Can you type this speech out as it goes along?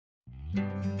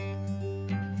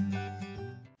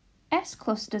S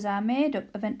clusters are made up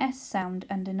of an S sound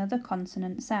and another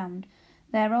consonant sound.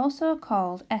 They're also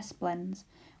called S blends.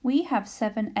 We have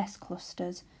 7 S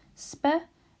clusters: sp,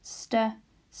 st,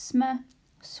 sm,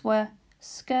 sw,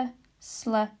 sk,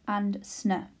 sl and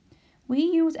sn. We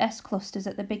use S clusters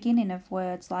at the beginning of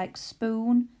words like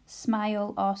spoon,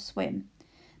 smile or swim.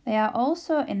 They are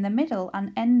also in the middle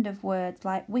and end of words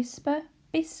like whisper,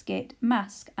 biscuit,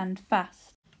 mask and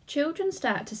fast. Children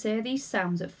start to say these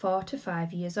sounds at 4 to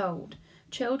 5 years old.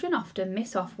 Children often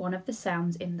miss off one of the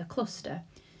sounds in the cluster.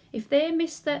 If they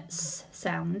miss the S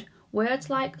sound, words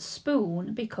like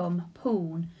spoon become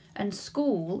poon and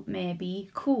school may be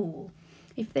cool.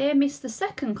 If they miss the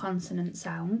second consonant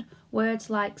sound, words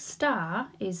like star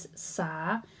is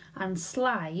sa and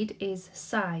slide is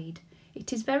side.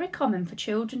 It is very common for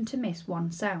children to miss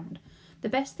one sound. The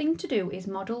best thing to do is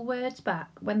model words back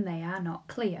when they are not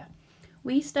clear.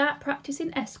 We start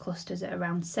practicing S clusters at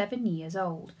around 7 years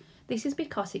old. This is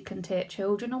because it can take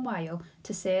children a while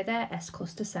to say their S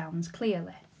cluster sounds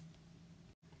clearly.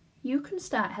 You can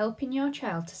start helping your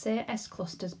child to say S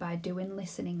clusters by doing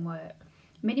listening work.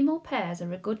 Minimal pairs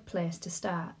are a good place to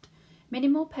start.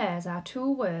 Minimal pairs are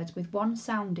 2 words with one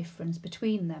sound difference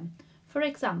between them. For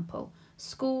example,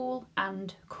 school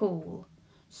and cool,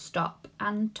 stop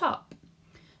and top,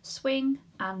 swing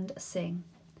and sing.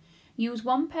 Use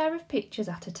 1 pair of pictures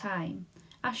at a time.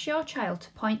 Ask your child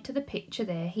to point to the picture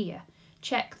they hear.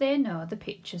 Check they know the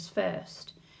pictures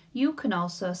first. You can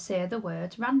also say the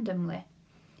words randomly.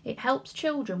 It helps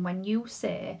children when you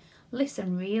say,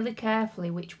 "Listen really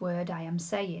carefully which word I am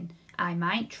saying. I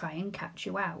might try and catch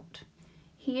you out."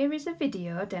 Here is a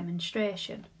video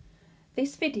demonstration.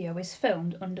 This video is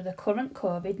filmed under the current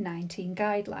COVID-19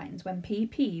 guidelines when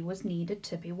PPE was needed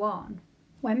to be worn.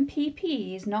 When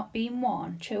PPE is not being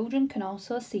worn, children can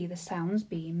also see the sounds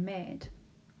being made.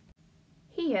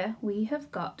 Here we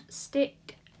have got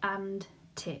stick and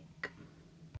tick.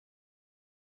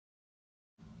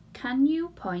 Can you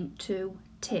point to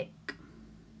tick?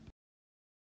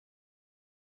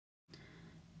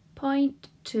 Point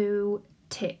to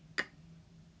tick.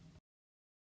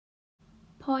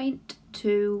 Point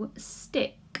to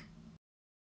stick.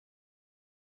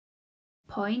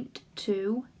 Point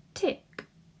to tick.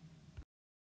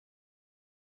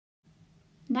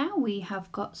 Now we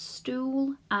have got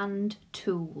stool and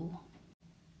tool.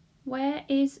 Where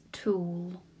is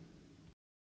tool?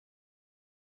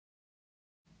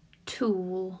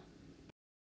 Tool.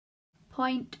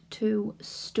 Point to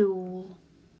stool.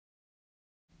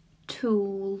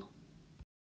 Tool.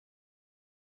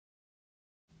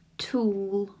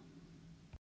 Tool.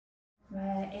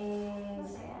 Where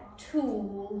is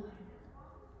tool?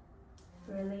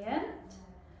 Brilliant.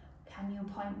 Can you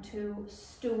point to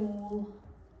stool?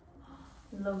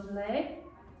 Lovely.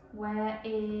 Where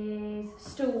is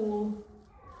stool?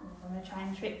 I'm going to try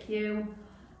and trick you.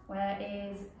 Where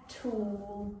is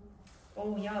tool?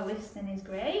 Oh, your listening is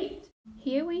great.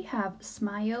 Here we have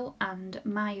smile and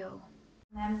mile.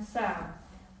 So,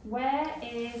 where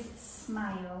is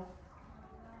smile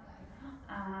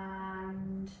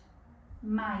and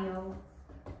mile?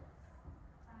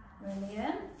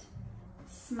 Brilliant.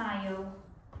 Smile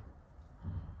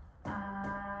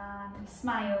and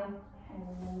smile.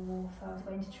 Oh, I thought I was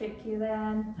going to trick you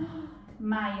then.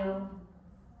 Mile.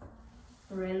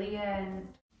 Brilliant.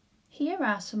 Here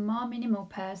are some more minimal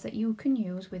pairs that you can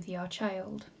use with your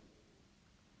child.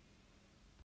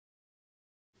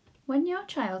 When your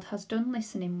child has done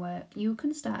listening work, you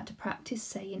can start to practice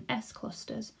saying S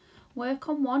clusters. Work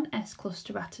on 1 S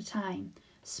cluster at a time.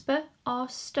 Sp or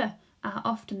st are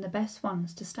often the best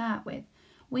ones to start with.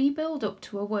 We build up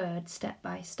to a word step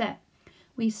by step.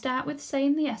 We start with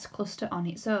saying the S cluster on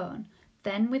its own,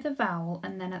 then with a vowel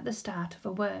and then at the start of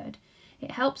a word.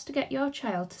 It helps to get your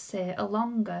child to say a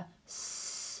longer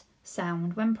S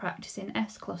sound when practicing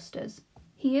S clusters.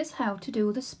 Here's how to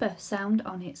do the sp sound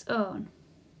on its own.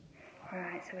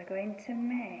 Right, so we're going to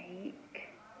make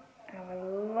our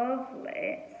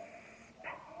lovely sp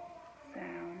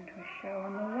sound we show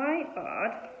on the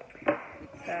whiteboard.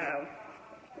 So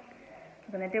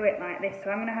I'm going to do it like this, so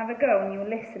I'm going to have a go and you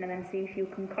listen and then see if you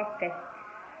can copy.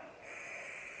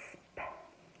 Sp.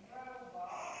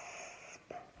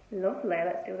 Sp. Lovely,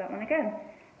 let's do that one again.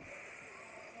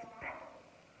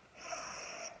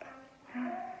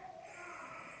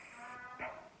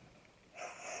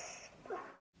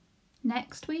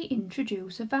 Next we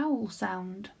introduce a vowel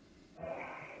sound.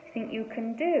 I think you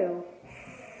can do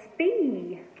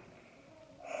spee.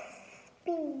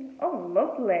 Spee. Oh,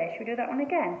 lovely. Should we do that one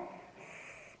again?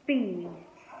 Spee.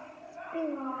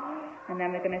 Spee. And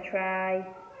then we're going to try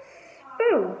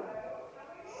spoo.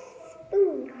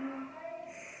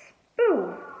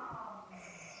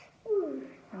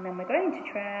 we're going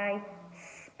to try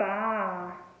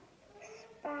spa.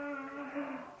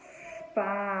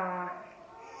 Spa.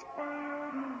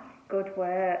 Good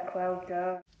work, well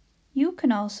done. You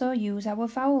can also use our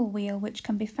vowel wheel, which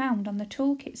can be found on the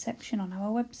toolkit section on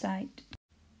our website.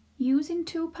 Using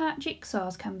two-part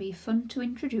jigsaws can be fun to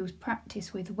introduce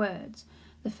practice with words.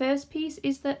 The first piece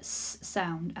is the S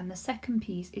sound and the second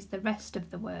piece is the rest of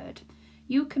the word.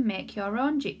 You can make your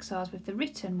own jigsaws with the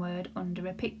written word under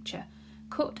a picture.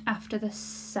 Cut after the S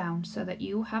sound so that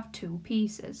you have two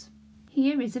pieces.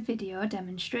 Here is a video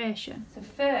demonstration. So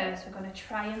first we're going to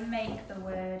try and make the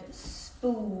word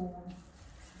spoon.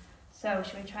 So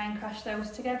should we try and crash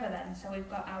those together then? So we've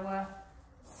got our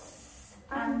S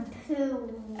and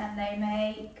spoon. And they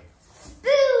make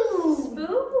spoon.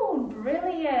 Spoon,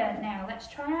 brilliant. Now let's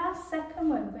try our second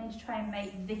word. We're going to try and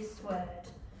make this word.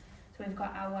 So we've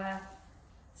got our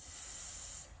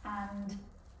S and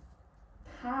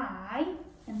pie,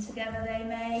 and together they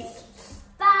make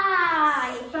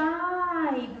spy.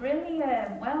 Spy,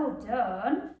 brilliant, well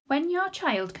done. When your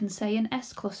child can say an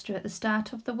S cluster at the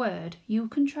start of the word, you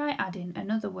can try adding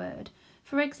another word.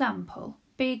 For example,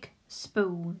 big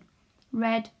spoon,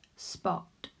 red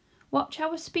spot. Watch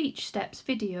our speech steps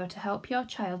video to help your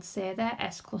child say their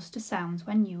S cluster sounds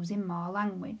when using more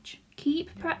language.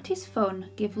 Keep practice fun,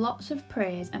 give lots of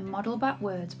praise and model back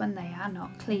words when they are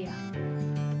not clear.